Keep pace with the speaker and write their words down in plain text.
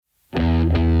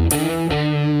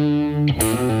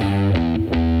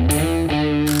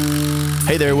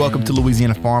Hey there, welcome to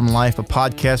Louisiana Farm Life, a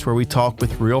podcast where we talk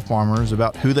with real farmers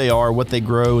about who they are, what they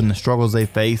grow, and the struggles they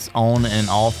face on and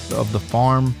off of the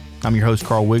farm. I'm your host,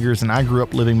 Carl Wiggers, and I grew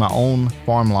up living my own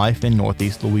farm life in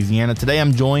Northeast Louisiana. Today,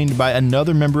 I'm joined by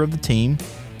another member of the team.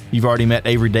 You've already met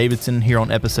Avery Davidson here on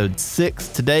episode 6.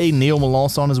 Today, Neil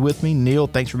Melancon is with me. Neil,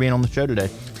 thanks for being on the show today.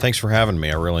 Thanks for having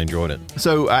me. I really enjoyed it.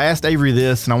 So I asked Avery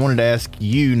this, and I wanted to ask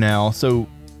you now. So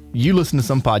you listen to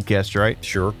some podcasts, right?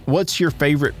 Sure. What's your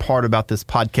favorite part about this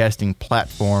podcasting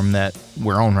platform that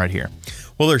we're on right here?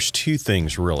 Well, there's two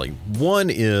things, really.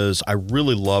 One is I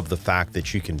really love the fact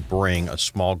that you can bring a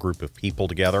small group of people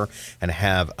together and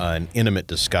have an intimate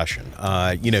discussion.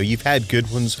 You've had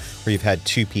good ones where you've had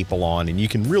two people on and you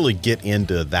can really get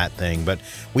into that thing. But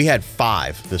we had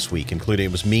 5 this week, including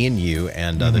it was me and you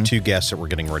and the 2 guests that we're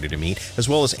getting ready to meet, as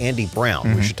well as Andy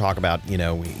Brown. We should talk about,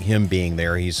 him being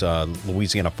there. He's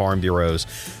Louisiana Farm Bureau's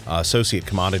Associate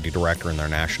Commodity Director in their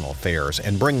National Affairs.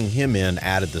 And bringing him in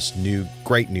added this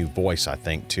great new voice, I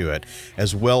think, to it,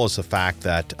 as well as the fact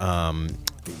that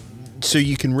so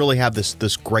you can really have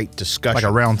this great discussion. Like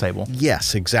a round table.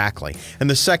 Yes, exactly. And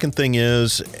the second thing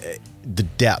is the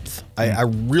depth. I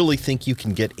really think you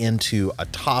can get into a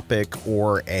topic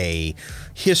or a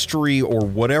history or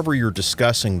whatever you're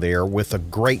discussing there with a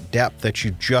great depth that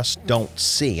you just don't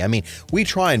see. I mean, we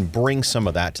try and bring some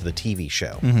of that to the TV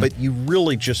show, but you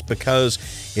really just, because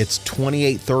it's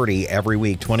 28:30 every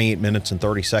week, 28 minutes and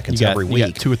 30 seconds every week.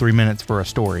 You got 2 or 3 minutes for a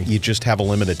story. You just have a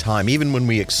limited time. Even when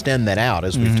we extend that out,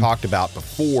 as we've talked about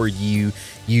before, you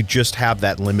just have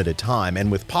that limited time.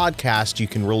 And with podcasts, you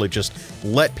can really just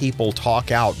let people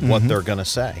talk out what they're going to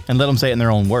say. And let them say it in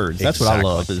their own words. That's what I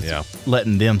love, is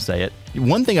letting them say it.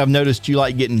 One thing I've noticed you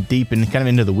like getting deep and kind of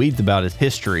into the weeds about is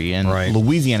history and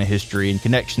Louisiana history and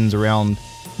connections around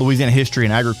Louisiana history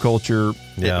and agriculture.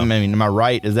 Yeah. I mean, am I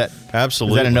right?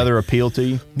 Absolutely. Is that another appeal to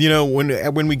you? You know,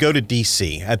 when we go to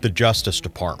D.C. at the Justice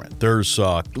Department, there's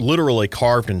literally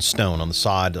carved in stone on the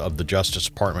side of the Justice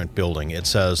Department building, it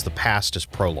says, "The past is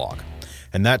prologue."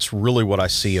 And that's really what I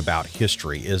see about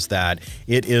history, is that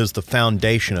it is the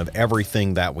foundation of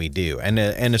everything that we do. And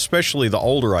especially the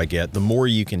older I get, the more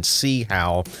you can see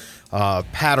how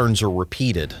patterns are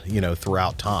repeated,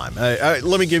 throughout time.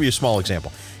 Let me give you a small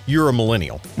example. You're a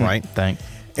millennial, right? Thanks.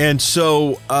 And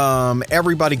so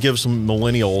everybody gives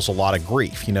millennials a lot of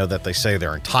grief, that they say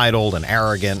they're entitled and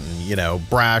arrogant and,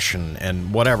 brash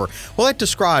and whatever. Well, that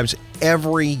describes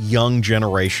every young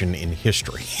generation in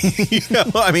history.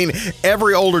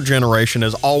 Every older generation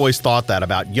has always thought that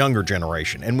about younger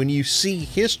generation. And when you see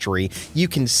history, you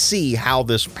can see how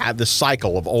this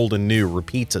cycle of old and new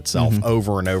repeats itself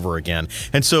over and over again.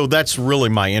 And so that's really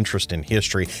my interest in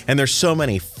history. And there's so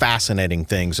many fascinating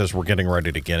things as we're getting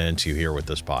ready to get into here with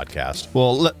this podcast.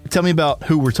 Well, tell me about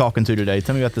who we're talking to today.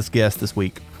 Tell me about this guest this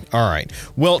week. All right.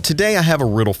 Well, today I have a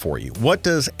riddle for you. What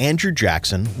does Andrew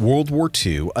Jackson, World War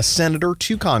II, a senator,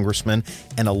 2 congressmen,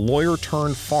 and a lawyer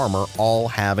turned farmer all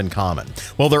have in common?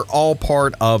 Well, they're all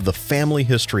part of the family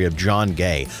history of John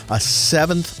Gay, a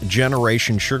 7th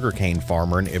generation sugarcane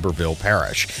farmer in Iberville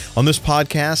Parish. On this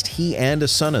podcast, he and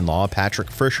his son-in-law, Patrick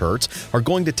Frischhertz, are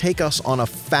going to take us on a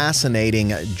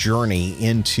fascinating journey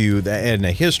into a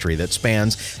history that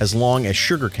spans as long as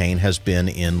sugarcane has been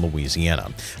in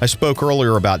Louisiana. I spoke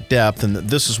earlier about depth, and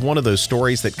this is one of those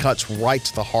stories that cuts right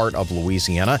to the heart of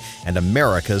Louisiana and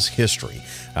America's history.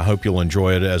 I hope you'll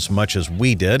enjoy it as much as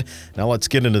we did. Now let's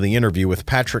get into the interview with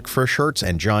Patrick Frischhertz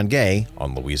and John Gay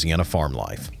on Louisiana Farm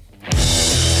Life.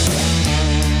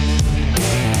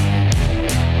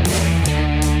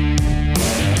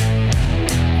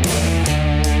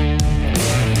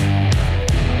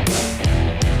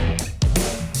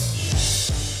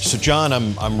 So, John,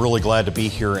 I'm really glad to be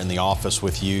here in the office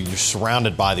with you. You're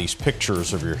surrounded by these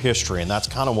pictures of your history, and that's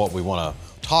kind of what we want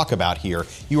to talk about here.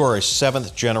 You are a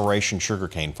 7th generation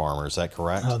sugarcane farmer, is that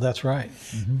correct? Oh, that's right.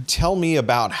 Tell me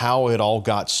about how it all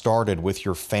got started with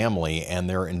your family and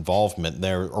their involvement.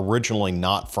 They're originally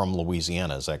not from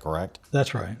Louisiana, is that correct?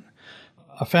 That's right.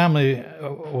 Our family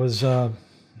was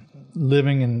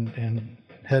living and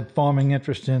had farming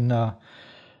interest in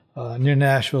near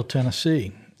Nashville,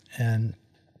 Tennessee, and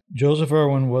Joseph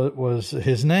Irwin was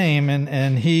his name,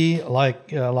 and he,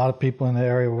 like a lot of people in the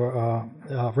area, were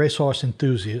racehorse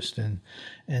enthusiasts,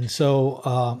 and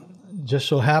so just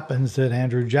so happens that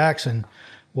Andrew Jackson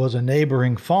was a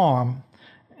neighboring farm,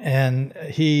 and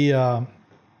he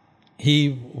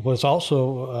was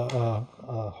also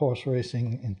a horse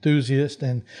racing enthusiast,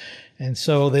 and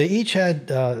so they each had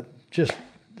just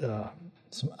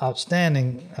some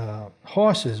outstanding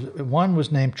horses. One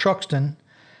was named Truxton.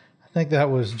 I think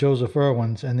that was Joseph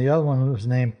Irwin's, and the other one was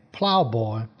named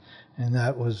Plowboy, and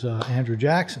that was Andrew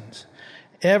Jackson's.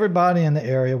 Everybody in the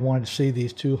area wanted to see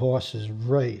these two horses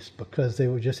race because they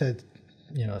just had,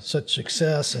 such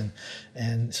success,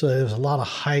 and so there was a lot of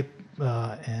hype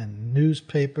and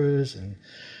newspapers and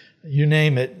you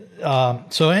name it.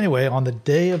 So anyway, on the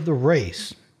day of the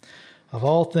race, of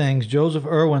all things, Joseph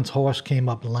Irwin's horse came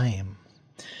up lame,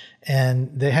 and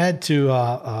they had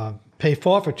to pay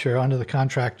forfeiture under the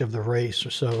contract of the race,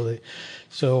 or so.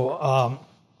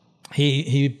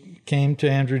 He came to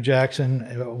Andrew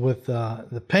Jackson with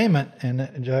the payment, and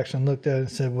Jackson looked at it and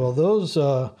said, "Well,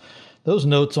 those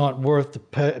notes aren't worth the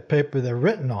paper they're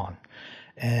written on."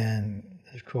 And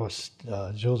of course,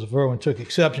 Joseph Irwin took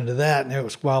exception to that, and they were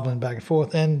squabbling back and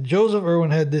forth. And Joseph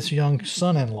Irwin had this young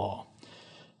son-in-law,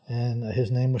 and his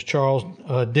name was Charles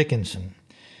Dickinson,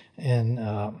 and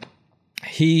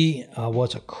he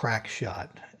was a crack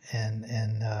shot, and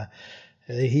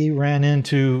he ran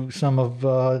into some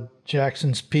of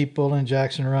Jackson's people, and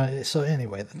Jackson ran. So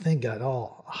anyway, the thing got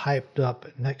all hyped up.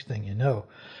 Next thing you know,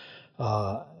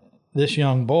 this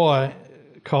young boy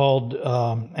called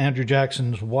Andrew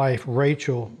Jackson's wife,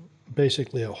 Rachel,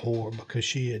 basically a whore because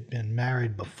she had been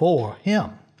married before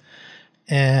him.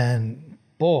 And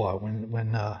boy,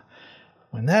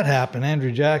 when that happened,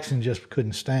 Andrew Jackson just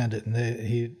couldn't stand it, and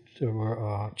they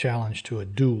were challenged to a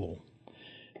duel.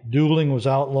 Dueling was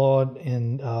outlawed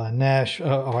in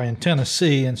in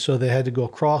Tennessee, and so they had to go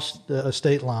across the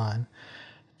state line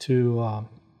to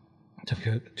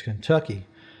Kentucky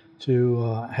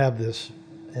to have this.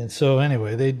 And so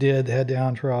anyway, they did. They had the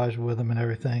entourage with them and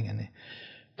everything, and they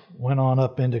went on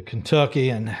up into Kentucky.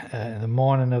 And in the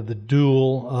morning of the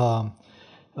duel,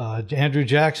 Andrew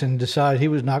Jackson decided he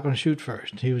was not going to shoot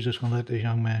first. He was just going to let the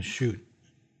young man shoot.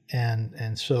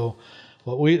 And so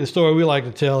the story we like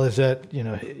to tell is that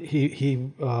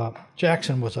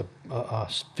Jackson was a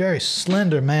very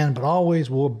slender man, but always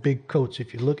wore big coats.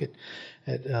 If you look at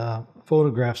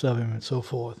photographs of him and so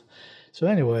forth. So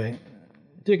anyway,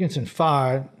 Dickinson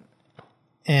fired,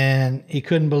 and he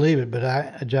couldn't believe it,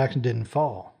 but Jackson didn't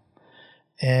fall,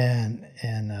 and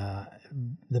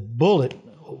the bullet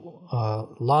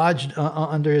lodged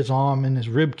under his arm in his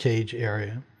rib cage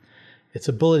area. It's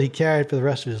a bullet he carried for the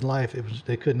rest of his life.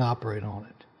 They couldn't operate on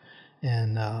it,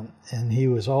 and he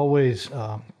was always.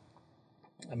 The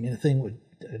thing would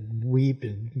weep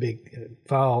and big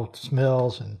foul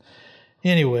smells, and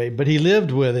anyway, but he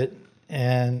lived with it,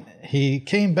 and he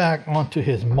came back onto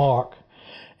his mark,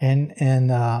 and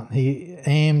he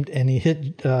aimed and he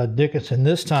hit Dickinson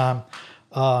this time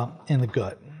in the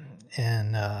gut,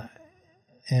 and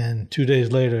 2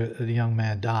 days later the young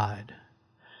man died.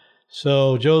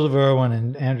 So Joseph Irwin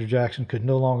and Andrew Jackson could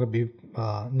no longer be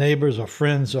neighbors or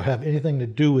friends or have anything to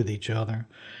do with each other,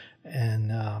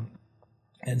 and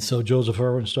so Joseph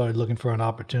Irwin started looking for an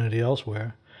opportunity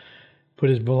elsewhere, put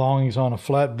his belongings on a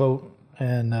flatboat,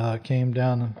 and came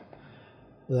down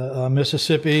the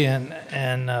Mississippi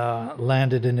and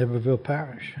landed in Iberville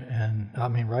Parish, and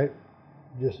right,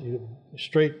 just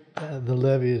straight. The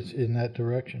levee is in that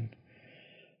direction.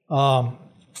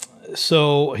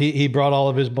 So he brought all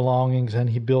of his belongings, and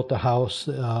he built a house.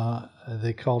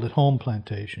 They called it Home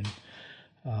Plantation,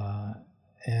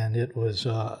 and it was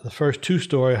the first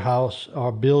two-story house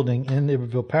or building in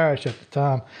Iberville Parish at the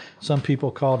time. Some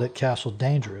people called it Castle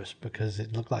Dangerous because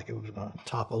it looked like it was going to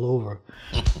topple over.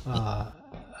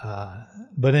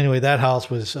 But anyway, that house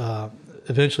was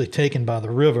eventually taken by the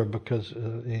river because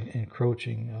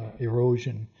encroaching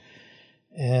erosion,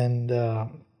 and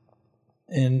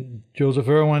Joseph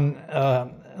Irwin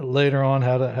later on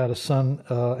had a son,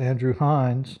 Andrew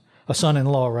Hines, a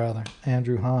son-in-law rather,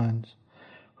 Andrew Hines,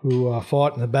 who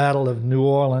fought in the Battle of New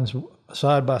Orleans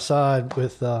side by side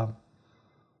with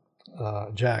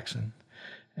Jackson,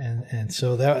 and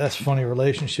so that's a funny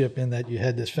relationship in that you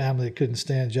had this family that couldn't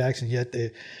stand Jackson, yet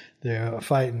they're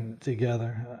fighting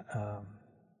together.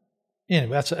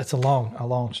 Anyway, that's a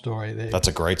long story. That's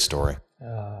a great story.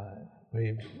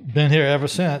 We've been here ever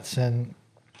since, and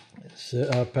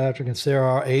Patrick and Sarah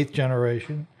are 8th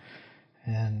generation,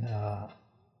 and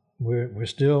we're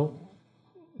still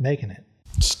making it.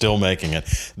 Still making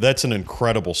it. That's an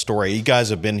incredible story. You guys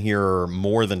have been here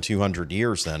more than 200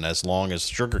 years then, as long as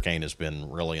sugarcane has been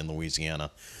really in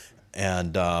Louisiana.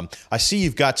 And I see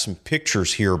you've got some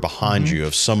pictures here behind you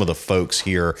of some of the folks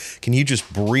here. Can you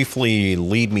just briefly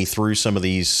lead me through some of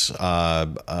these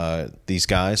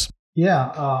guys?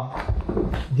 Yeah,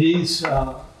 this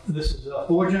is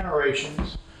 4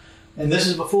 generations, and this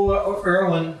is before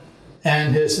Irwin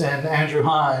and Andrew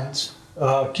Hines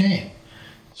came.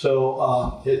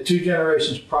 So 2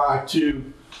 generations prior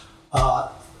to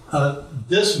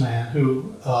this man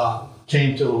who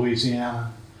came to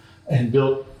Louisiana, and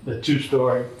built the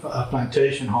 2-story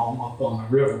plantation home up on the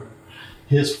river.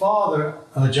 His father,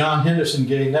 John Henderson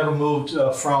Gay, never moved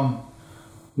from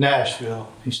Nashville.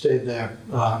 He stayed there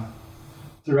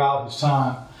throughout his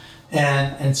time.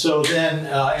 And so then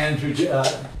Edward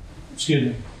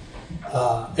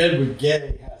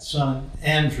Gay had a son,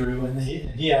 Andrew, and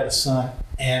he had a son,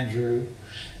 Andrew.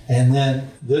 And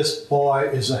then this boy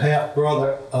is a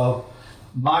half-brother of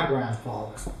my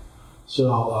grandfather.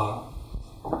 So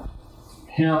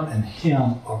him and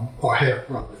him are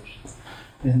half-brothers.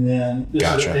 And then this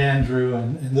is Andrew,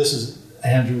 and this is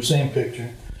Andrew, same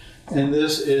picture. And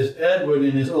this is Edward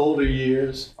in his older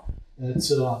years.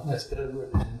 That's Edward,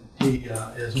 and he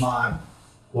is my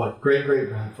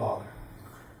great-great-grandfather.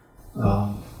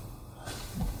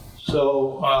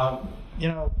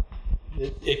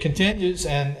 It continues,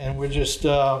 and we're just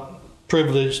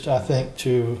privileged, I think,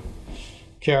 to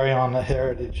carry on the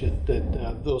heritage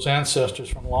that those ancestors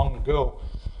from long ago,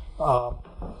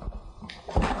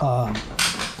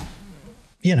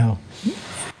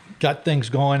 got things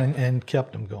going and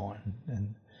kept them going.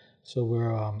 And so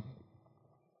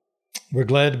we're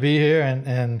glad to be here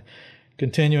and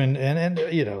continuing. And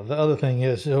the other thing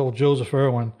is, old Joseph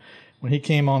Irwin, when he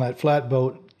came on that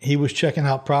flatboat, he was checking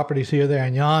out properties here, there,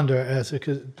 and yonder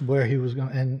where he was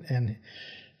going. And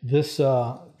this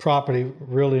property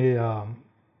really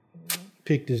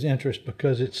piqued his interest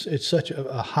because it's such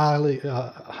a highly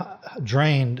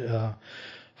drained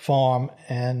farm,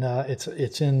 and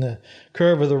it's in the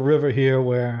curve of the river here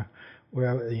where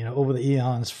over the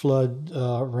eons, flood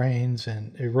rains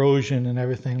and erosion and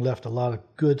everything left a lot of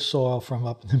good soil from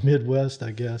up in the Midwest, I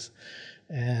guess,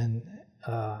 and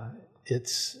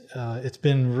it's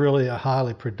been really a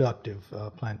highly productive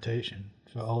plantation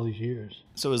for all these years.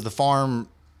 So is the farm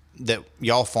that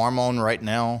y'all farm on right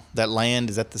now, that land,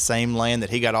 is that the same land that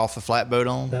he got off the flatboat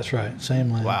on? That's right,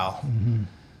 same land. Wow. Mm-hmm.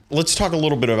 Let's talk a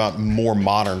little bit about more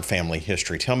modern family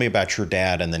history. Tell me about your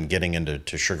dad and then getting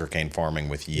into sugarcane farming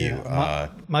with you. Yeah,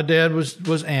 my dad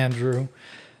was Andrew.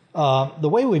 The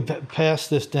way we passed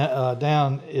this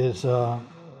down is the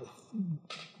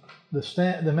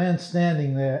man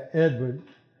standing there, Edward.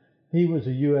 He was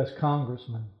a U.S.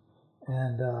 congressman,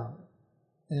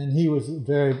 and he was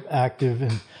very active,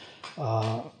 and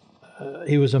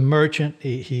he was a merchant.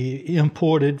 He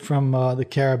imported from the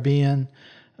Caribbean.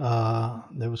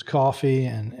 There was coffee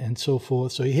and so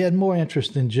forth. So he had more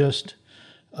interest than just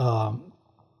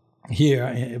here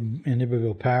in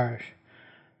Iberville Parish.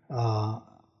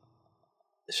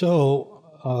 So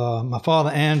my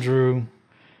father, Andrew,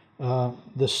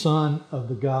 the son of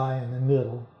the guy in the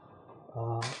middle,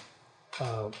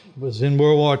 was in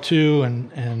World War II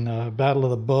and Battle of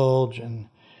the Bulge, and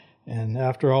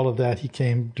after all of that, he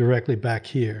came directly back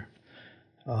here.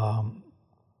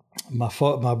 My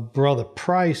brother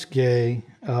Price Gay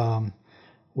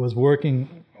was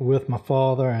working with my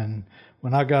father, and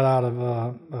when I got out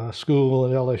of school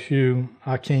at LSU,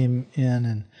 I came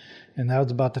in, and that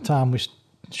was about the time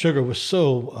sugar was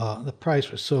so the price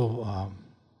was so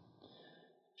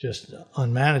just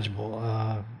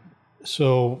unmanageable.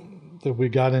 So that we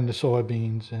got into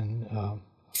soybeans, and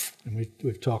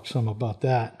we've talked some about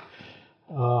that.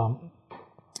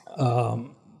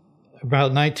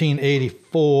 About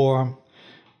 1984,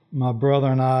 my brother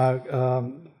and I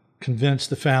convinced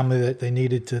the family that they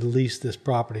needed to lease this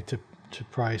property to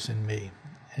Price and me,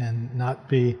 and not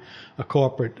be a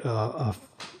corporate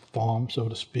farm, so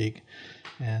to speak.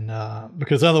 And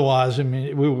because otherwise, I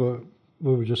mean, we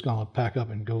were just going to pack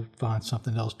up and go find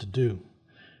something else to do.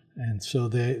 And so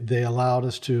they allowed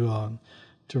us to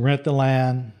rent the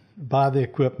land, buy the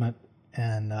equipment,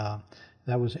 and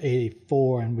that was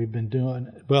 84, and we've been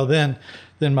doing well. Then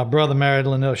my brother married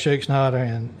Linnell Shakesneider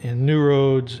in New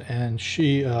Roads, and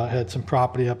she had some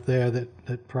property up there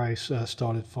that Price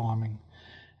started farming,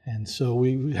 and so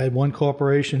we had one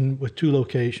corporation with 2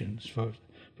 locations for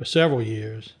several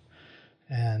years,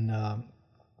 and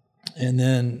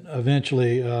then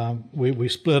eventually we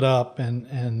split up,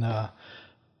 and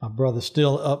my brother's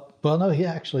still up. Well, no, he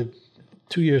actually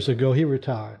 2 years ago he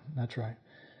retired. That's right,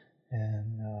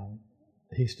 and.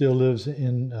 He still lives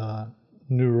in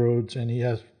New Roads, and he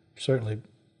has certainly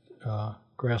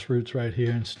grassroots right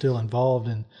here, and still involved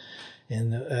at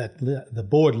the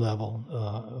board level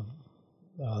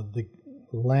of the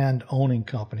land owning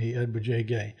company, Edward J.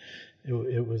 Gay.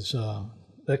 It was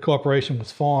that corporation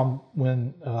was formed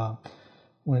when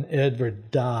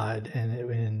Edward died, and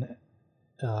in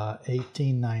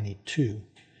 1892,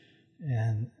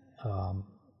 and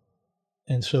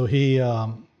so he.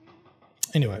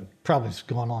 Anyway, probably it's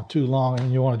gone on too long,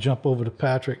 and you want to jump over to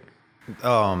Patrick.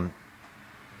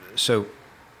 So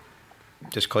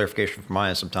just clarification from my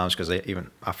end sometimes, because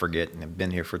I forget, and I've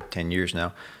been here for 10 years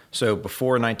now. So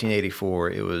before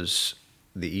 1984, it was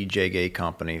the E.J. Gay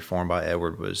Company, formed by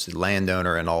Edward, was the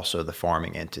landowner and also the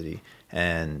farming entity.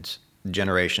 And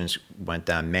generations went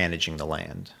down managing the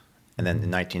land. And then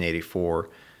in 1984,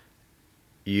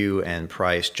 you and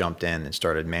Price jumped in and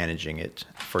started managing it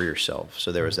for yourself.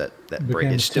 So there was that break.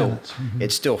 It's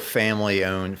still family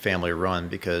owned, family run,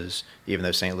 because even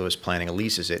though St. Louis Planning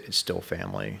leases it, it's still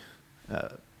family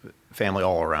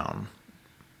all around.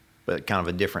 But kind of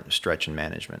a different stretch in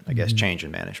management, I guess, change in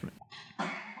management.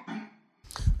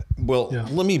 Well,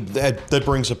 that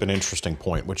brings up an interesting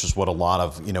point, which is what a lot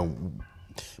of,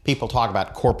 people talk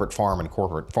about corporate farm and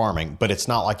corporate farming, but it's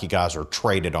not like you guys are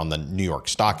traded on the New York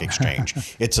Stock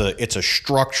Exchange. It's a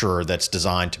structure that's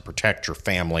designed to protect your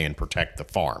family and protect the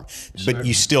farm. Certainly. But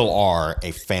you still are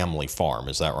a family farm,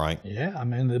 is that right? Yeah, I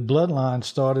mean, the bloodline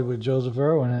started with Joseph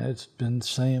Irwin, and it's been the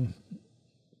same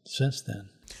since then.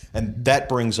 And that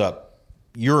brings up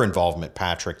your involvement,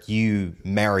 Patrick. You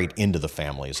married into the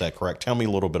family, is that correct? Tell me a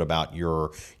little bit about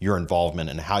your involvement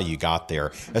and how you got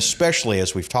there, especially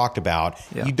as we've talked about,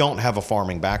 You don't have a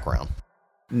farming background.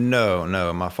 No.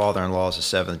 My father-in-law is a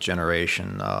seventh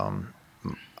generation.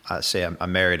 I say I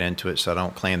married into it, so I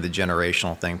don't claim the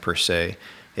generational thing per se.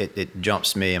 It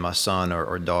jumps me and my son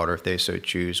or daughter, if they so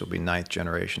choose, will be ninth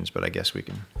generations, but I guess we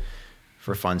can,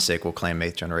 for fun's sake, we'll claim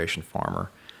eighth generation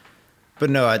farmer. But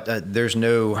no, I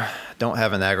don't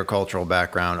have an agricultural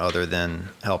background other than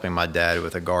helping my dad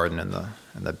with a garden in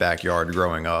the backyard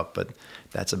growing up, but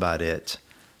that's about it.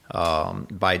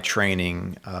 By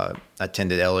training,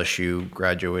 attended LSU,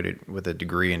 graduated with a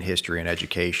degree in history and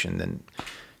education, then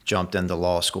jumped into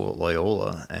law school at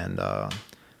Loyola, and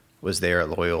was there at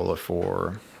Loyola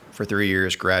for 3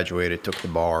 years, graduated, took the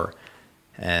bar,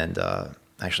 and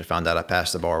actually found out I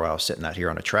passed the bar while I was sitting out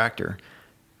here on a tractor.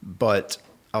 But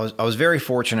I was very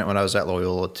fortunate when I was at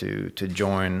Loyola to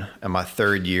join in my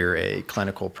third year a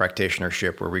clinical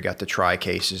practitionership where we got to try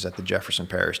cases at the Jefferson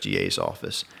Parish DA's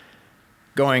office.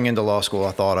 Going into law school,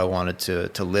 I thought I wanted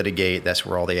to litigate. That's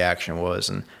where all the action was.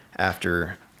 And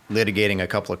after litigating a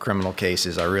couple of criminal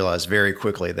cases, I realized very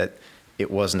quickly that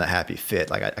it wasn't a happy fit.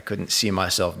 Like I couldn't see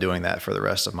myself doing that for the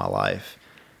rest of my life.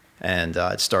 And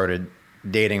I started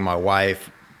dating my wife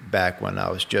back when I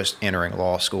was just entering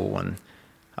law school, and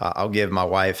I'll give my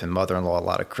wife and mother-in-law a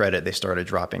lot of credit. They started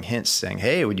dropping hints saying,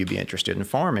 hey, would you be interested in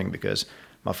farming? Because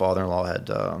my father-in-law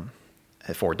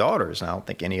had 4 daughters, and I don't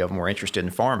think any of them were interested in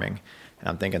farming. And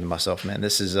I'm thinking to myself, man,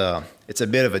 this is it's a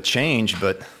bit of a change,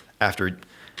 but after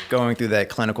going through that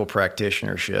clinical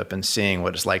practitionership and seeing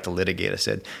what it's like to litigate, I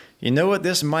said, you know what,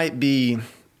 this might be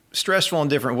stressful in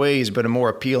different ways, but a more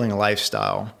appealing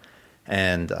lifestyle.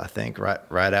 And I think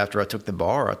right after I took the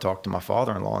bar, I talked to my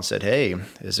father-in-law and said, hey,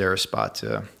 is there a spot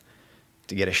to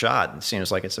get a shot? It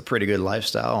seems like it's a pretty good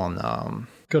lifestyle. And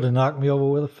could have knocked me over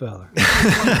with a feather.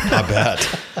 I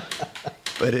bet.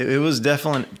 But it was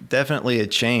definitely a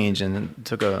change, and it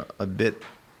took a bit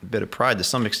of pride to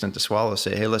some extent to swallow, to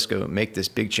say, hey, let's go make this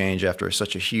big change after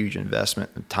such a huge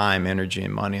investment of time, energy,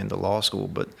 and money into law school.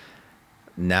 But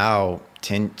now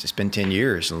it's been 10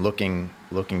 years, and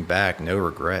looking back, no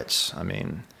regrets. I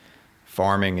mean,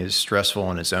 farming is stressful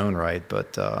in its own right,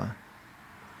 but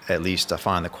at least I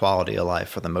find the quality of life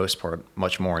for the most part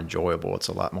much more enjoyable. It's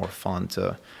a lot more fun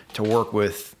to work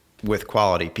with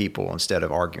quality people instead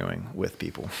of arguing with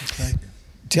people. Okay.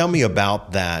 Tell me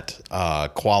about that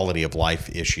quality of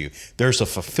life issue. There's a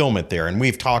fulfillment there, and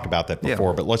we've talked about that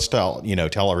before, but let's tell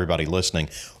everybody listening,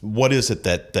 what is it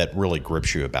that really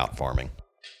grips you about farming?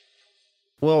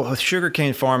 Well, with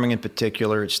sugarcane farming in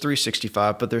particular, it's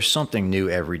 365, but there's something new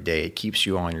every day. It keeps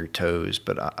you on your toes.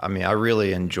 But I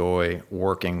really enjoy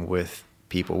working with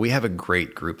people. We have a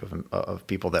great group of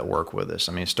people that work with us.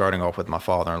 I mean, starting off with my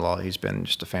father-in-law, he's been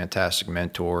just a fantastic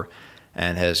mentor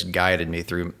and has guided me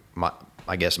through my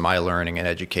learning and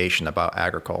education about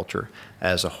agriculture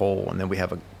as a whole. And then we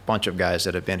have a bunch of guys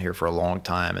that have been here for a long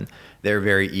time, and they're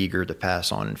very eager to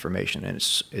pass on information. And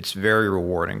it's very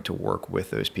rewarding to work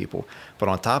with those people. But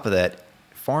on top of that,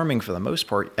 farming, for the most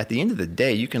part, at the end of the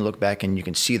day, you can look back and you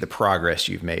can see the progress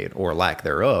you've made, or lack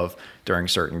thereof, during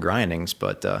certain grindings.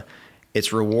 But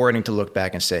it's rewarding to look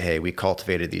back and say, hey, we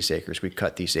cultivated these acres, we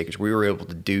cut these acres, we were able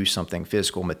to do something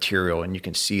physical, material, and you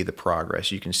can see the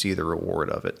progress, you can see the reward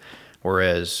of it.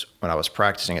 Whereas when I was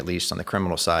practicing, at least on the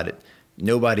criminal side,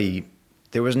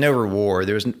 there was no reward.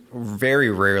 There was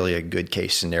very rarely a good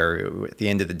case scenario. At the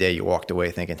end of the day, you walked away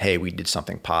thinking, hey, we did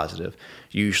something positive.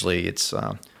 Usually it's,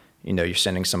 you're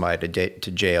sending somebody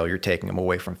to jail, you're taking them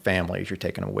away from families, you're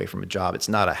taking them away from a job. It's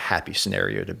not a happy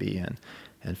scenario to be in.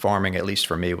 And farming, at least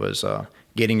for me, was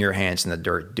getting your hands in the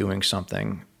dirt, doing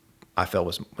something I felt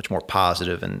was much more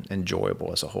positive and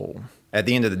enjoyable as a whole. At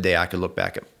the end of the day, I could look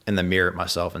back in the mirror at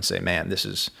myself and say, man,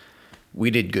 we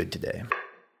did good today.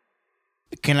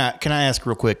 Can I ask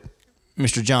real quick,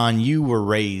 Mr. John, you were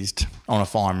raised on a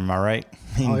farm, am I right?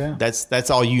 Oh, yeah. That's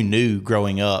all you knew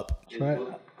growing up. That's right.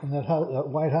 And that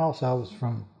White House I was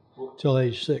from till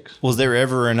age 6. Was there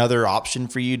ever another option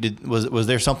for you? Was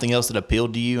there something else that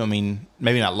appealed to you? I mean,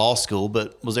 maybe not law school,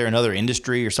 but was there another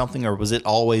industry or something, or was it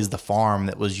always the farm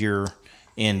that was your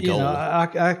end goal?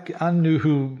 I knew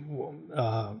who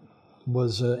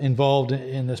was involved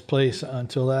in this place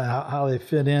until that, how they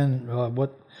fit in,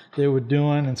 what they were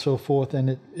doing, and so forth.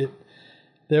 And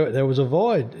there was a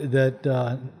void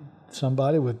that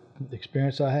somebody with the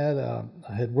experience I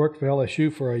had worked for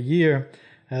LSU for a year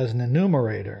as an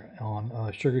enumerator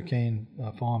on sugarcane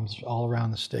farms all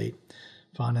around the state,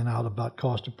 finding out about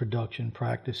cost of production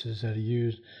practices that are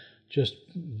used, just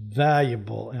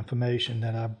valuable information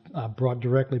that I brought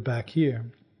directly back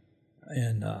here,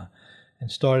 and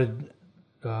started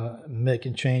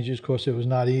making changes. Of course, it was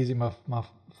not easy. My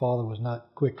father was not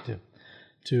quick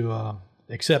to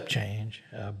accept change,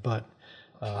 but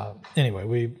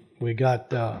anyway, we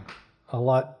got a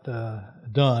lot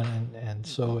done, and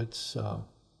so it's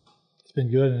been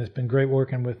good, and it's been great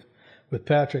working with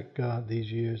Patrick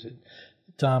these years.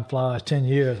 Time flies. 10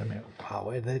 years. I mean, wow,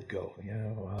 where'd that go?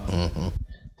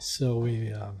 So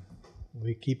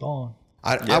we keep on.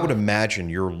 I would imagine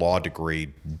your law degree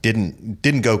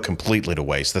didn't go completely to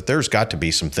waste. That there's got to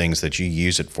be some things that you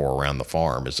use it for around the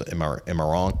farm. Am I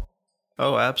wrong?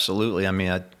 Oh, absolutely. I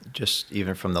mean, just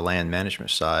even from the land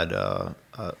management side,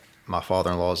 my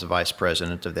father-in-law is the vice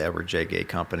president of the Edward J. Gay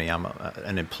Company. I'm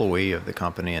an employee of the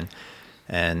company,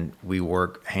 and we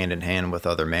work hand in hand with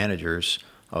other managers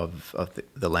of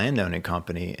the landowning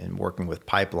company and working with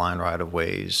pipeline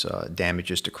right-of-ways,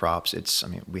 damages to crops.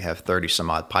 We have 30 some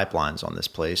odd pipelines on this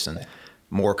place and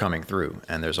more coming through,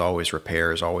 and there's always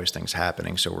repairs, always things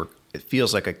happening. So it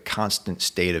feels like a constant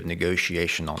state of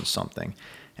negotiation on something,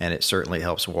 and it certainly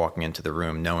helps walking into the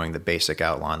room knowing the basic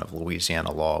outline of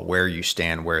Louisiana law, where you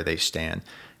stand, where they stand,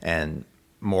 and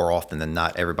more often than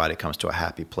not, everybody comes to a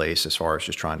happy place as far as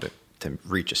just trying to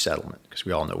reach a settlement, because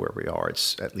we all know where we are.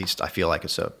 It's, at least I feel like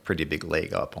it's a pretty big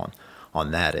leg up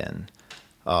on that end.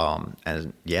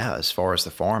 And yeah, as far as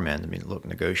the farm end, I mean, look,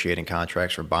 negotiating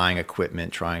contracts for buying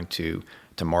equipment, trying to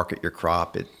market your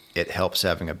crop, it helps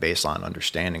having a baseline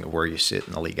understanding of where you sit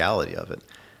and the legality of it.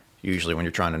 Usually when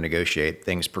you're trying to negotiate,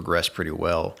 things progress pretty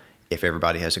well if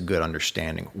everybody has a good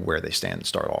understanding where they stand to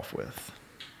start off with.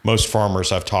 Most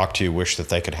farmers I've talked to wish that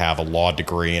they could have a law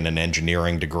degree and an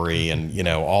engineering degree and,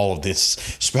 all of this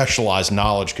specialized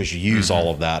knowledge, because you use all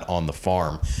of that on the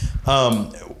farm.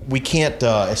 We can't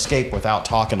escape without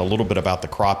talking a little bit about the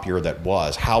crop year that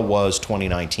was. How was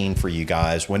 2019 for you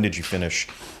guys? When did you finish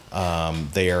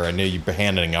there? I know you've been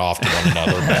handing it off to one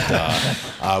another,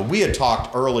 but we had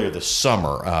talked earlier this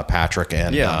summer, Patrick,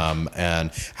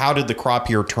 and how did the crop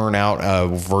year turn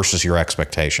out versus your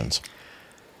expectations?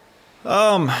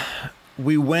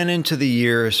 We went into the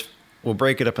years, we'll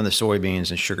break it up into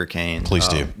soybeans and sugar cane. Please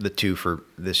do. The two for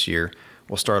this year.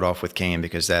 We'll start off with cane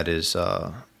because that is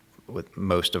what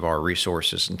most of our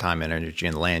resources and time and energy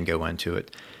and land go into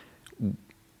it.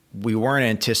 We weren't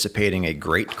anticipating a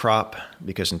great crop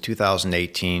because in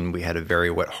 2018 we had a very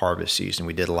wet harvest season.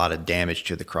 We did a lot of damage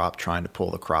to the crop trying to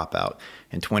pull the crop out.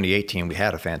 In 2018 we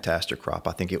had a fantastic crop.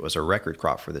 I think it was a record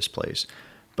crop for this place.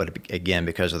 But again,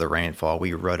 because of the rainfall,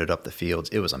 we rutted up the fields.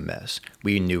 It was a mess.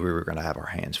 We knew we were going to have our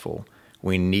hands full.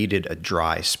 We needed a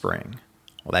dry spring.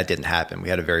 Well, that didn't happen. We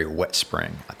had a very wet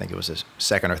spring. I think it was the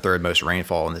second or third most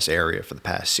rainfall in this area for the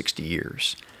past 60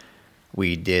 years.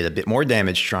 We did a bit more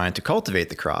damage trying to cultivate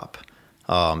the crop.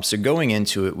 So going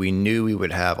into it, we knew we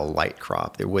would have a light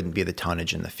crop. There wouldn't be the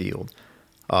tonnage in the field.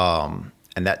 And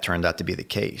that turned out to be the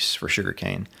case for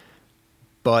sugarcane.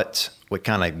 But what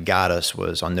kind of got us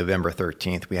was on November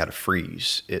 13th, we had a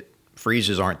freeze.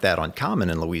 Freezes aren't that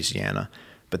uncommon in Louisiana,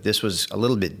 but this was a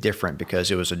little bit different because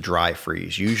it was a dry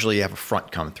freeze. Usually you have a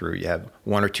front come through. You have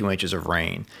 1 or 2 inches of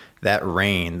rain. That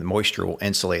rain, the moisture will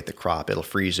insulate the crop. It'll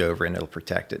freeze over and it'll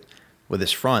protect it. With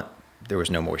this front, there was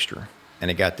no moisture.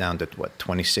 And it got down to,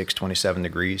 26, 27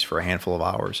 degrees for a handful of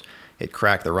hours. It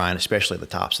cracked the rind, especially the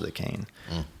tops of the cane.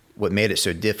 What made it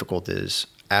so difficult is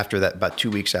after that, about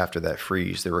 2 weeks after that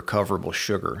freeze, the recoverable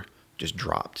sugar just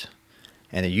dropped.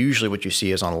 And then usually what you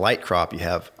see is on a light crop, you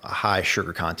have a high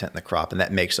sugar content in the crop, and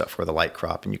that makes up for the light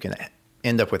crop, and you can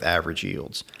end up with average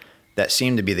yields. That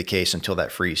seemed to be the case until that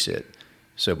freeze hit.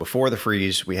 So before the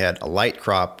freeze, we had a light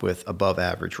crop with above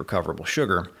average recoverable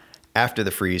sugar. After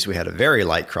the freeze, we had a very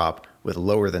light crop with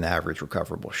lower than average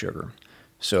recoverable sugar.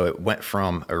 So it went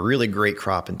from a really great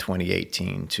crop in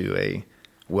 2018 to a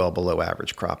well below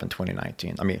average crop in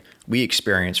 2019. I mean, we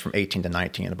experienced from 18 to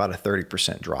 19 about a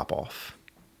 30% drop off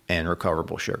in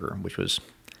recoverable sugar, which was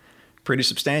pretty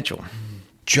substantial.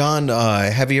 John,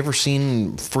 have you ever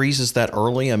seen freezes that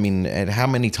early? I mean, and how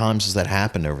many times has that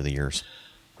happened over the years?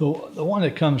 The one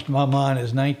that comes to my mind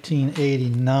is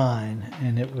 1989,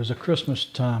 and it was a Christmas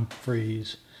time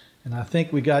freeze. And I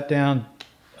think we got down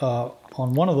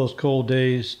on one of those cold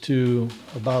days to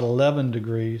about 11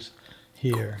 degrees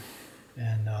here.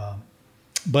 And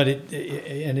but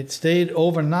it stayed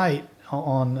overnight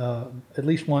on at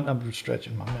least one. I'm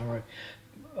stretching my memory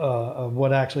of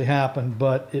what actually happened,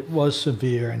 but it was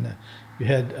severe, and we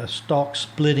had a stalk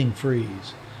splitting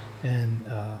freeze, and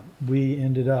we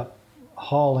ended up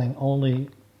hauling only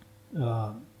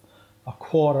a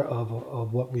quarter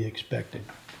of what we expected,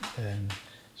 and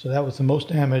so that was the most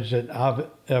damage that I've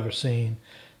ever seen.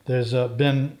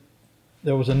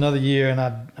 There was another year, and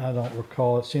I don't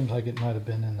recall. It seems like it might have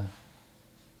been in the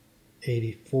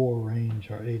 84 range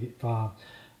or 85,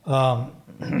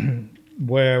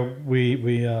 where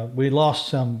we lost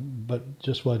some, but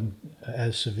just wasn't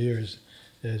as severe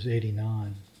as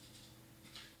 89.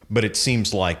 But it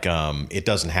seems like it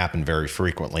doesn't happen very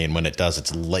frequently, and when it does,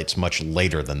 it's much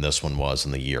later than this one was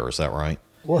in the year. Is that right?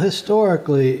 Well,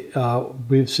 historically,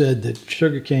 we've said that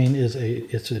sugarcane is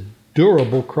a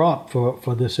durable crop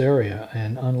for this area,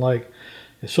 and unlike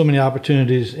so many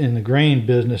opportunities in the grain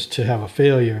business to have a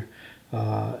failure,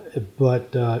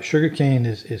 but sugarcane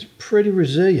is pretty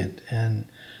resilient, and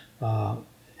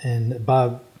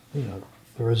by the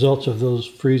results of those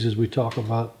freezes we talk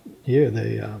about here,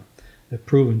 they've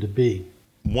proven to be.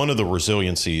 One of the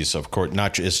resiliencies, of course,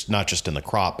 not just in the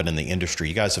crop, but in the industry.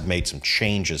 You guys have made some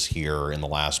changes here in the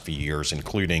last few years,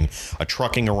 including a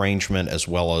trucking arrangement, as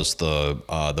well as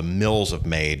the mills have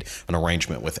made an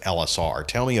arrangement with LSR.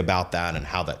 Tell me about that and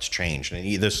how that's changed. And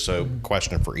this is a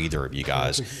question for either of you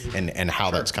guys, and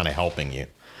how that's kind of helping you.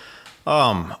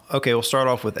 Okay, we'll start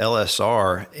off with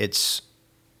LSR. It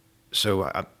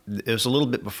was a little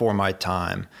bit before my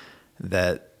time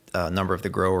that a number of the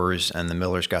growers and the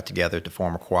millers got together to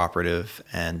form a cooperative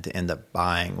and to end up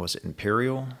buying, was it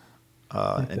Imperial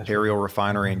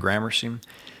Refinery in Gramercy?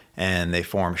 And they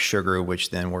formed Sugar,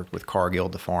 which then worked with Cargill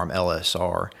to form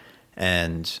LSR.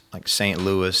 And like St.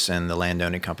 Louis and the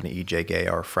landowning company E.J. Gay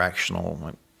are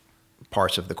fractional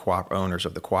parts of the owners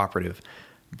of the cooperative.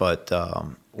 But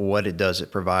what it does, it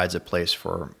provides a place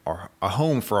for a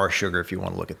home for our sugar, if you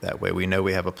want to look at it that way. We know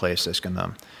we have a place that's going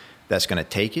to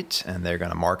take it, and they're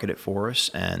going to market it for us,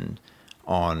 and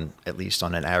at least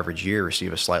on an average year,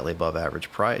 receive a slightly above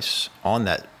average price on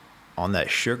that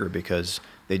sugar, because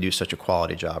they do such a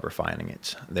quality job refining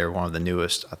it. They're one of the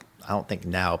newest, I don't think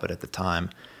now, but at the time,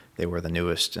 they were the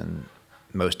newest and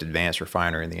most advanced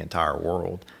refinery in the entire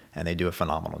world, and they do a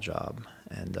phenomenal job.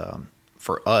 And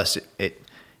for us,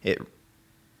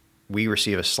 we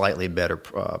receive a slightly better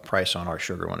price on our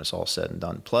sugar when it's all said and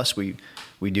done. Plus, we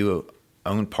do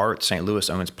own part. St. Louis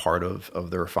owns part of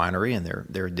the refinery, and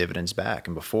their dividends back.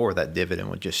 And before, that dividend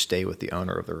would just stay with the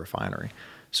owner of the refinery.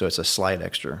 So it's a slight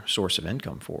extra source of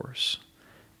income for us.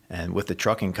 And with the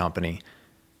trucking company,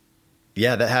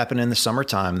 yeah, that happened in the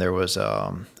summertime. There was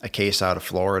a case out of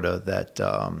Florida that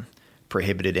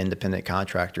prohibited independent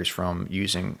contractors from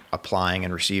applying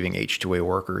and receiving H-2A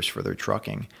workers for their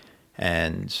trucking.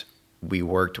 And we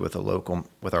worked with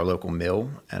our local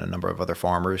mill and a number of other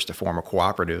farmers to form a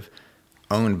cooperative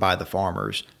owned by the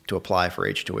farmers to apply for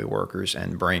H-2A workers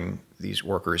and bring these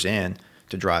workers in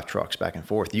to drive trucks back and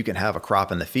forth. You can have a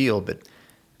crop in the field, but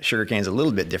sugarcane's a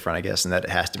little bit different, I guess, in that it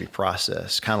has to be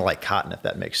processed, kind of like cotton, if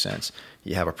that makes sense.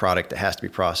 You have a product that has to be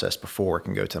processed before it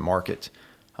can go to the market.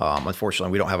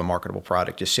 Unfortunately, we don't have a marketable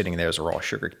product just sitting there as a raw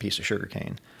piece of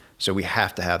sugarcane. So we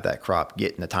have to have that crop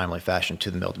get in a timely fashion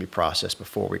to the mill to be processed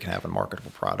before we can have a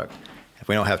marketable product. If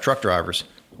we don't have truck drivers,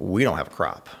 we don't have a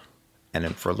crop. And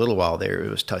then for a little while there, it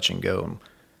was touch and go. And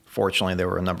fortunately, there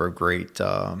were a number of great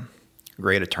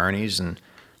attorneys and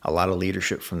a lot of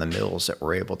leadership from the mills that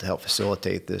were able to help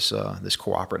facilitate this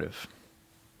cooperative.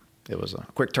 It was a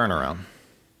quick turnaround.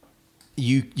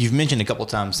 You've mentioned a couple of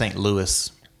times St. Louis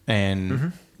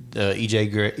and E.J.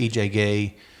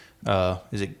 Gay.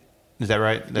 Is that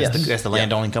right? That's the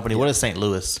landowning company. Yeah. What is St.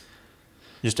 Louis?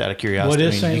 Just out of curiosity. What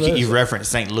is St. Louis? You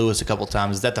referenced St. Louis a couple of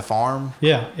times. Is that the farm?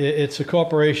 Yeah, it's a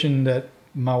corporation that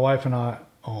my wife and I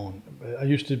own. I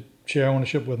used to share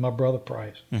ownership with my brother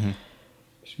Price. Mm-hmm.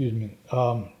 Excuse me.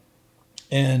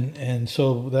 And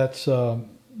so that's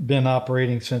been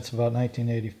operating since about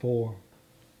 1984.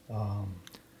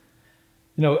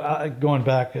 Going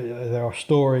back, there are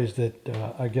stories that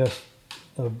I guess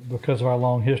because of our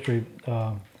long history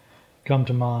come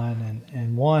to mind,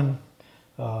 and one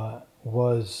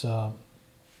was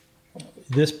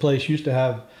this place used to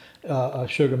have a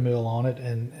sugar mill on it,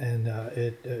 and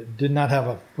it did not have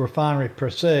a refinery per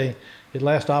se. It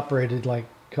last operated like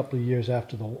a couple of years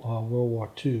after the World War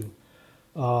II,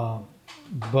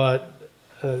 but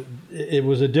it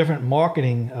was a different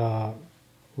marketing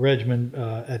regimen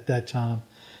at that time.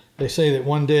 They say that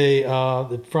one day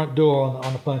the front door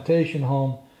on the plantation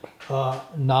home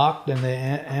knocked, and they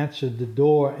answered the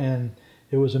door, and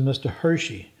it was a Mr.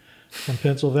 Hershey from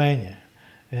Pennsylvania,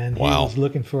 and he was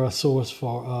looking for a source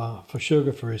for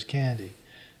sugar for his candy.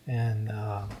 And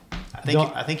I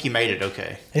think he made it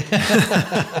okay.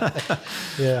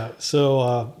 Yeah.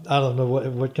 So I don't know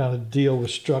what kind of deal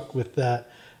was struck with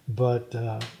that, but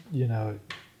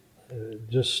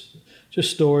just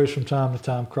stories from time to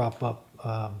time crop up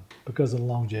because of the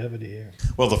longevity here.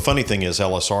 Well, the funny thing is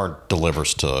LSR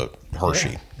delivers to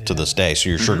Hershey to this day, so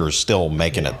your sugar is still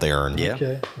making it there. And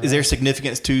Okay. Is there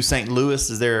significance to St. Louis?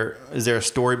 Is there a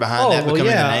story behind that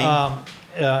becoming the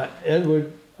name?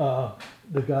 Edward,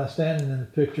 the guy standing in the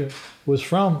picture, was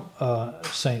from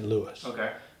St. Louis.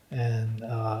 Okay. And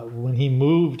when he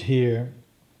moved here,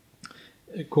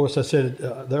 of course, I said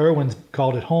the Irwins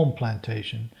called it Home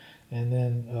Plantation, and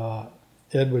then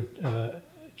Edward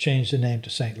changed the name to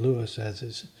St. Louis as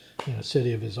his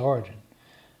city of his origin.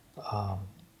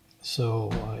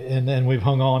 And then we've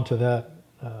hung on to that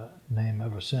name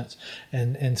ever since.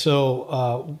 And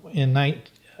so in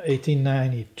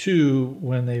 1892,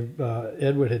 when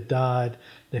Edward had died,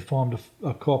 they formed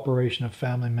a corporation of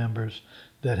family members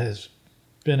that has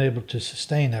been able to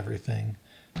sustain everything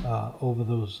over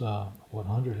those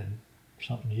 100 and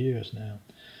something years now.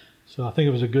 So I think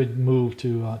it was a good move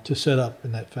to set up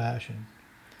in that fashion.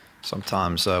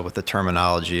 Sometimes with the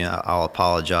terminology, I'll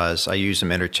apologize. I use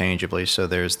them interchangeably. So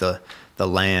there's the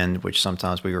land, which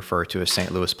sometimes we refer to as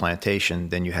St. Louis Plantation.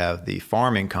 Then you have the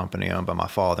farming company owned by my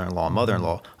father-in-law and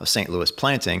mother-in-law of St. Louis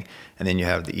Planting. And then you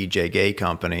have the E.J. Gay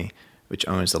Company, which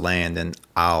owns the land. And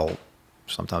I'll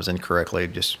sometimes incorrectly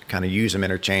just kind of use them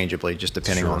interchangeably, just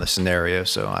depending on the scenario.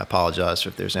 So I apologize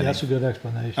if there's any. That's a good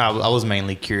explanation. I was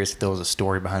mainly curious if there was a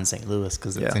story behind St. Louis,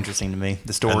 because it's interesting to me.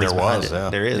 The story there behind was, it. yeah.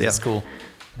 There is. Yeah. That's cool.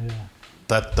 Yeah.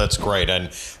 That's great. And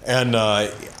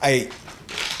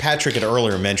Patrick had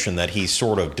earlier mentioned that he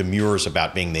sort of demurs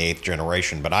about being the 8th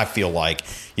generation, but I feel like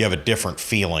you have a different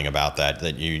feeling about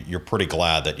that you're pretty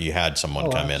glad that you had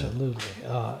someone come in.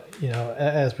 Absolutely.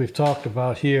 As we've talked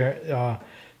about here,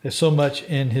 there's so much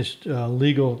in his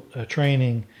legal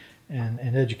training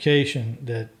and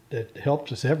education that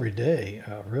helps us every day,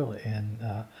 really.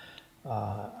 And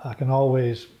I can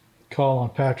always call on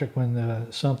Patrick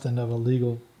when something of a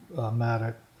legal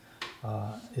matter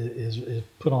is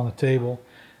put on the table,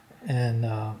 and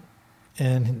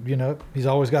he's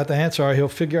always got the answer, or he'll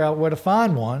figure out where to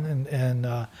find one,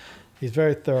 and he's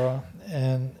very thorough.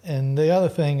 And the other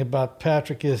thing about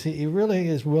Patrick is he really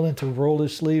is willing to roll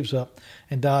his sleeves up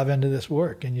and dive into this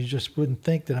work, and you just wouldn't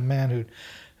think that a man who'd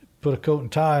put a coat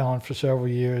and tie on for several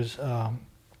years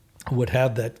would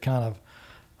have that kind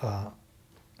of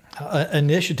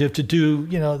initiative to do,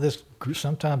 this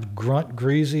sometimes grunt,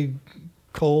 greasy,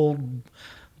 cold,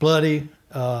 bloody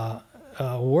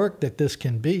work that this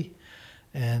can be,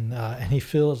 and he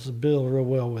fills the bill real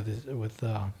well with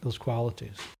those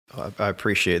qualities. I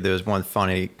appreciate it. There's one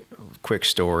funny, quick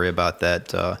story about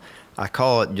that. I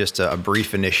call it just a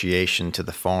brief initiation to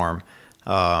the farm.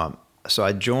 So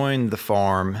I joined the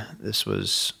farm. This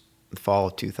was the fall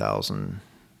of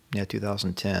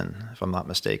 2010, if I'm not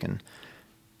mistaken.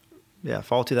 Yeah,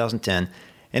 fall 2010.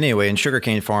 Anyway, in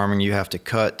sugarcane farming, you have to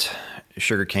cut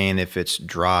sugarcane if it's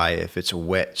dry, if it's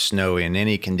wet, snowy, in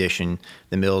any condition.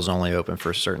 The mill's only open for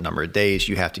a certain number of days.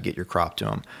 You have to get your crop to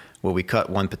them. Well, we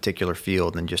cut one particular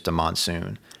field in just a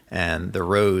monsoon, and the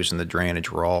rows and the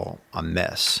drainage were all a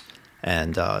mess.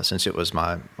 And since it was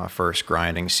my first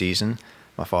grinding season,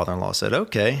 my father-in-law said,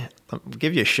 "Okay, I'll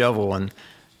give you a shovel and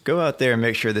go out there and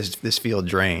make sure this field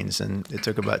drains." And it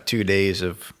took about 2 days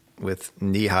with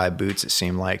knee-high boots, it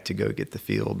seemed like, to go get the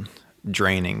field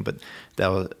draining. But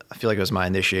I feel like it was my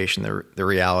initiation, the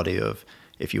reality of,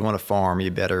 if you want to farm, you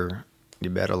better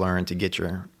learn to get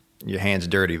your hands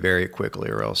dirty very quickly,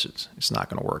 or else it's not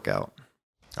going to work out.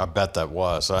 I bet that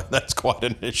was. That's quite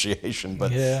an initiation,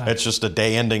 but Yeah. It's just a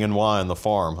day ending in Y on the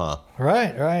farm, huh?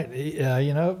 Right.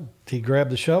 He grabbed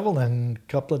the shovel, and a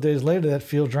couple of days later, that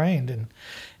field drained,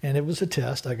 and it was a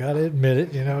test. I got to admit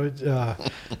it.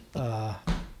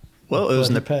 Well, it was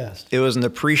in the past. It was an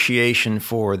appreciation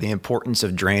for the importance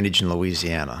of drainage in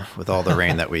Louisiana with all the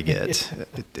rain that we get.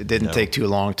 It didn't take too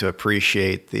long to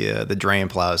appreciate the drain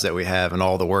plows that we have and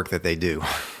all the work that they do.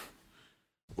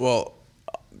 Well,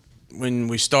 when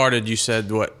we started, you said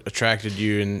what attracted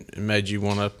you and made you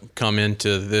want to come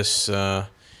into this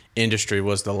industry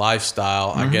was the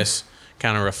lifestyle. Mm-hmm. I guess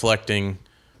kind of reflecting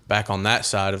back on that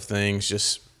side of things,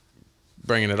 just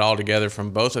bringing it all together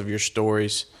from both of your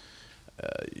stories.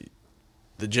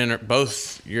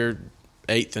 Both your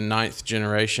 8th and 9th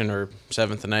generation, or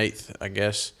 7th and 8th, I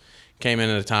guess, came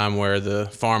in at a time where the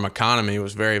farm economy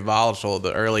was very volatile.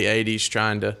 The early 80s,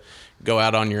 trying to go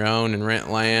out on your own and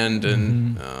rent land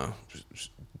and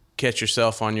catch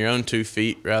yourself on your own 2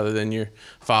 feet rather than your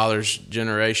father's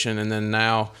generation. And then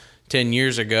now, 10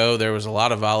 years ago, there was a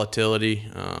lot of volatility.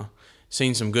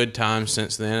 Seen some good times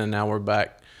since then, and now we're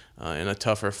back in a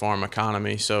tougher farm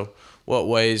economy. So what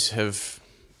ways have,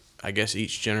 I guess,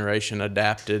 each generation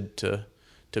adapted to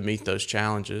meet those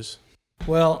challenges?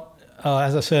 Well,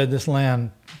 as I said, this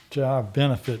land, to our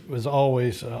benefit, was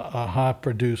always a high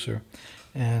producer.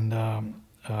 And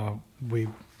we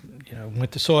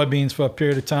went to soybeans for a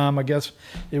period of time. I guess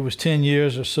it was 10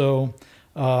 years or so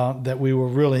that we were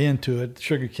really into it.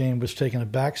 Sugarcane was taking a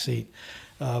backseat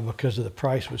because of the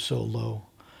price was so low.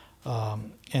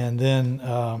 And then,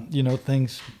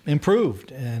 things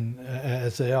improved. And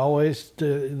as they always,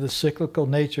 the cyclical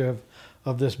nature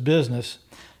of this business,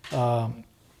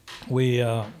 we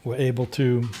were able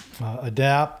to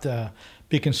adapt,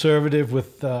 be conservative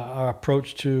with our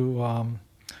approach to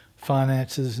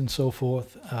finances and so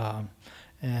forth.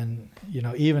 And,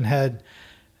 even had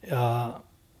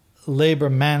labor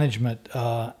management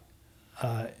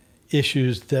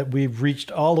issues that we've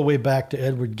reached all the way back to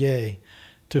Edward Gay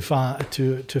to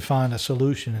find a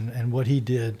solution, and what he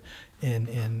did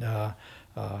in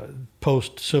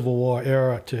post Civil War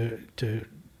era to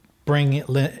bring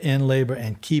in labor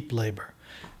and keep labor,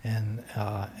 and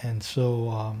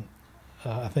so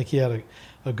I think he had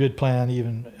a good plan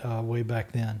even way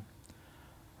back then.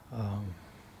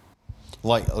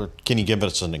 Can you give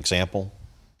us an example?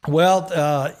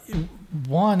 Well,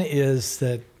 one is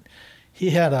that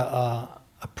he had a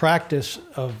practice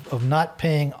of not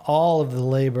paying all of the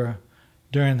labor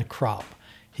during the crop.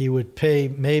 He would pay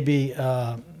maybe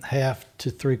half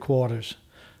to 3/4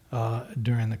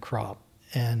 during the crop,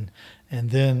 and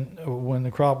then when the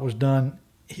crop was done,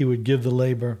 he would give the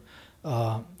labor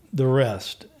the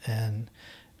rest. And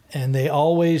they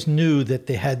always knew that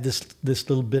they had this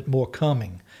little bit more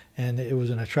coming, and it was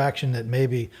an attraction that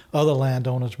maybe other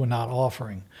landowners were not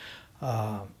offering.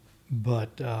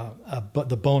 But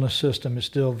the bonus system is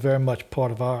still very much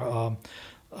part of our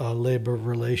labor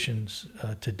relations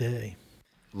today.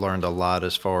 Learned a lot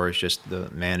as far as just the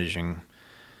managing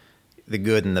the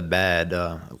good and the bad.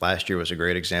 Last year was a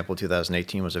great example.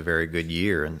 2018 was a very good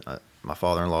year, and my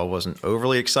father-in-law wasn't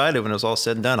overly excited when it was all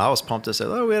said and done. I was pumped to say,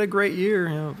 "Oh, we had a great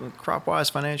year, crop-wise,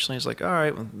 financially." He's like, "All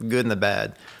right, well, good and the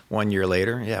bad." 1 year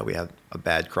later, yeah, we had a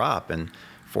bad crop, and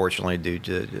fortunately, due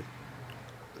to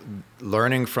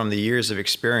learning from the years of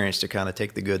experience to kind of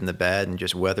take the good and the bad and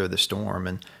just weather the storm,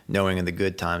 and knowing in the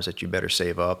good times that you better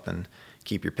save up and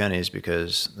keep your pennies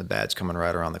because the bad's coming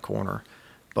right around the corner.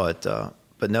 But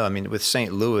no, I mean, with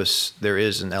St. Louis, there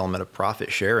is an element of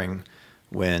profit sharing.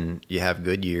 When you have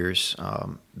good years,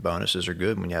 bonuses are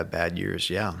good. When you have bad years,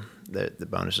 yeah, the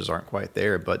bonuses aren't quite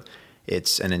there. But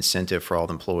it's an incentive for all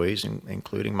the employees,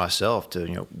 including myself,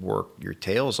 to work your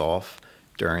tails off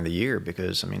during the year,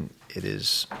 because I mean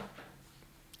it's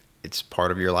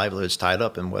part of your livelihood. It's tied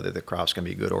up in whether the crop's going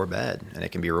to be good or bad, and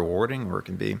it can be rewarding or it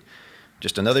can be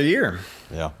just another year.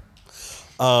 Yeah.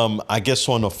 I guess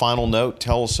on a final note,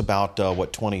 tell us about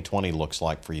what 2020 looks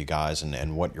like for you guys,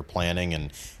 and what you're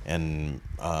planning, and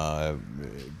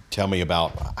tell me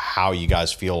about how you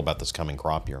guys feel about this coming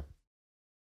crop year.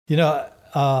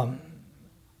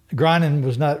 Grinding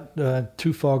was not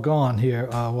too far gone here,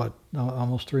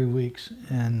 almost 3 weeks,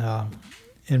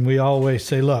 and we always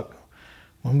say, look,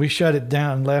 when we shut it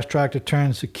down, last tractor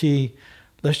turns the key,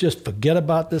 let's just forget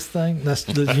about this thing. Let's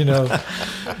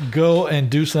go and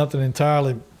do something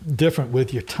entirely different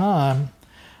with your time,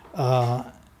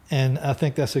 and I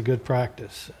think that's a good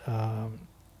practice.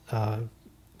 I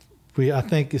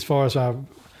think as far as our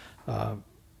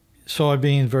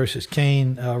soybean versus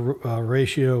cane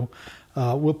ratio,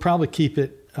 we'll probably keep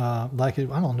it like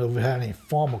it. I don't know if we had any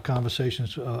formal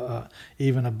conversations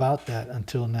even about that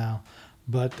until now,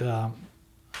 but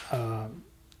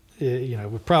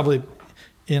we're probably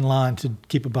in line to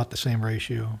keep about the same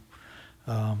ratio.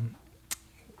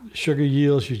 sugar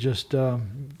yields, you just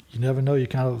you never know. You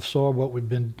kind of absorb what we've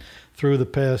been through the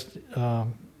past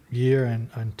year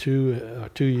and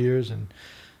 2 years, and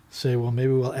say, well,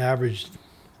 maybe we'll average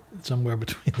somewhere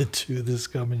between the two this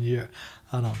coming year.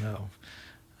 I don't know.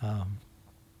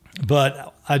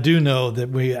 But I do know that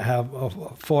we have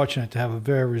fortunate to have a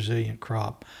very resilient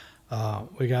crop.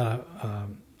 We got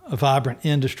a vibrant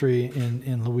industry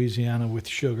in Louisiana with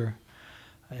sugar,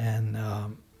 and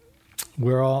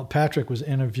Patrick was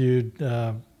interviewed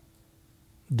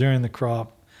during the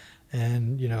crop,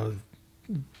 and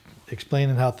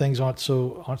explaining how things aren't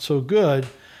so good,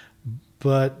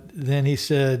 but then he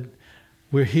said,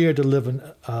 "We're here to live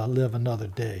another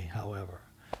day." However,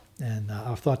 and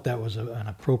I thought that was an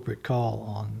appropriate call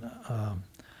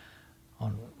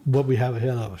on what we have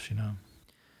ahead of us.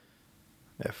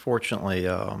 Yeah, fortunately,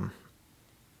 on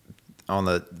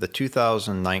the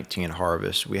 2019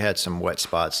 harvest, we had some wet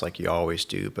spots like you always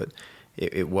do, but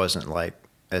it wasn't like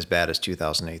as bad as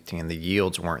 2018. The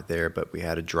yields weren't there, but we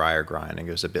had a drier grinding.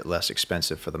 It was a bit less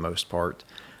expensive for the most part,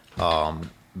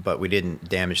 but we didn't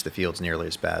damage the fields nearly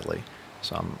as badly.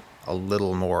 So I'm a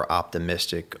little more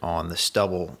optimistic on the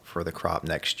stubble for the crop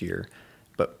next year.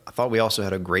 But I thought we also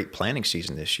had a great planting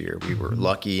season this year. We were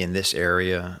lucky in this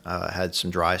area, had some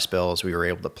dry spells. We were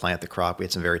able to plant the crop. We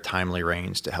had some very timely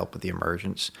rains to help with the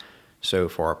emergence. So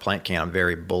for our plant can, I'm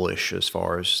very bullish as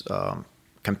far as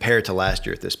compared to last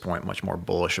year at this point, much more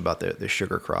bullish about the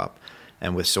sugar crop.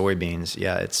 And with soybeans,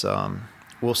 yeah, it's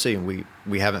we'll see.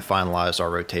 We haven't finalized our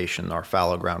rotation, our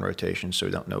fallow ground rotation, so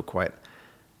we don't know quite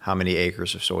how many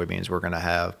acres of soybeans we're going to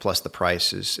have. Plus the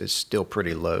price is still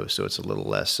pretty low, so it's a little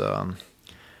less.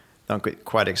 Don't get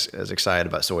quite as excited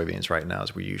about soybeans right now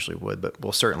as we usually would, but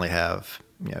we'll certainly have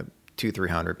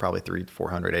 200-300, probably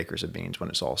 300-400 acres of beans when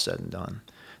it's all said and done.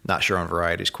 Not sure on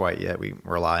varieties quite yet. We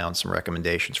rely on some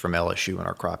recommendations from LSU and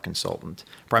our crop consultant,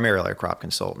 primarily our crop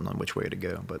consultant, on which way to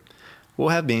go. But we'll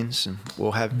have beans and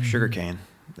we'll have sugarcane.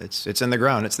 It's in the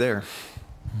ground. It's there.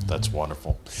 That's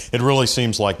wonderful. It really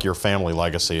seems like your family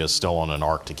legacy is still on an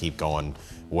arc to keep going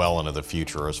well into the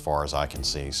future as far as I can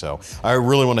see. So I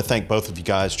really want to thank both of you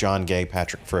guys, John Gay,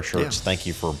 Patrick Frischherz. Yeah. Thank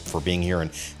you for being here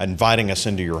and inviting us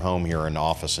into your home here in the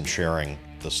office and sharing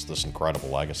this incredible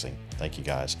legacy. Thank you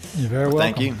guys. You're very welcome.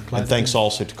 Thank you. And thanks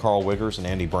also to Carl Wiggers and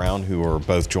Andy Brown, who are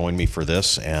both joining me for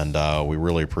this. And we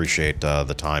really appreciate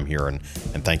the time here, and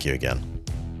thank you again.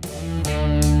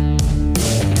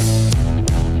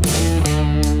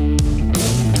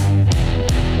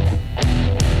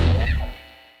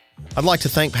 I'd like to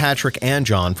thank Patrick and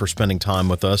John for spending time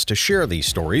with us to share these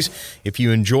stories. If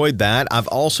you enjoyed that, I've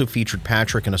also featured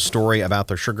Patrick in a story about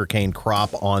the sugarcane crop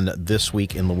on This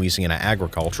Week in Louisiana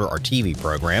Agriculture, our TV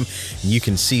program. You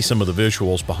can see some of the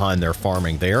visuals behind their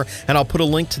farming there, and I'll put a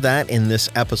link to that in this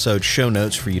episode's show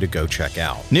notes for you to go check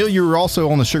out. Neil, you were also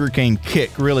on the sugarcane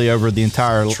kick really over the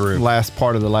entire last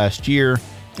part of the last year.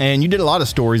 And you did a lot of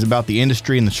stories about the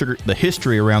industry and the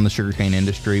history around the sugarcane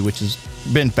industry, which has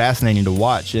been fascinating to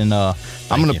watch. And I'm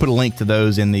going to put a link to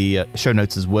those in the show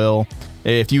notes as well.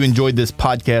 If you enjoyed this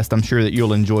podcast, I'm sure that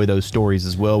you'll enjoy those stories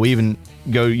as well. You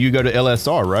go to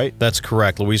LSR, right? That's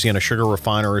correct. Louisiana Sugar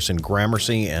Refiners in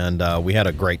Gramercy, and we had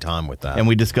a great time with that. And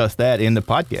we discussed that in the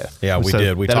podcast. Yeah, we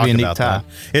did. We talked about that.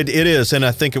 It is, and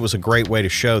I think it was a great way to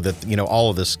show that, all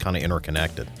of this kind of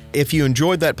interconnected. If you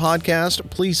enjoyed that podcast,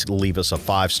 please leave us a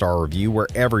 5-star review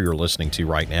wherever you're listening to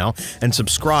right now, and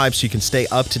subscribe so you can stay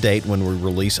up to date when we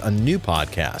release a new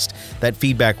podcast. That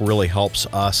feedback really helps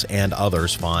us and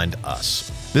others find us.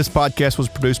 This podcast was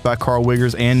produced by Carl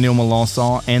Wiggers and Neil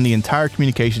Melanson and the entire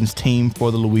communications team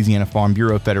for the Louisiana Farm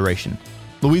Bureau Federation.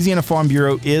 Louisiana Farm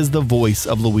Bureau is the voice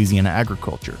of Louisiana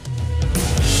agriculture.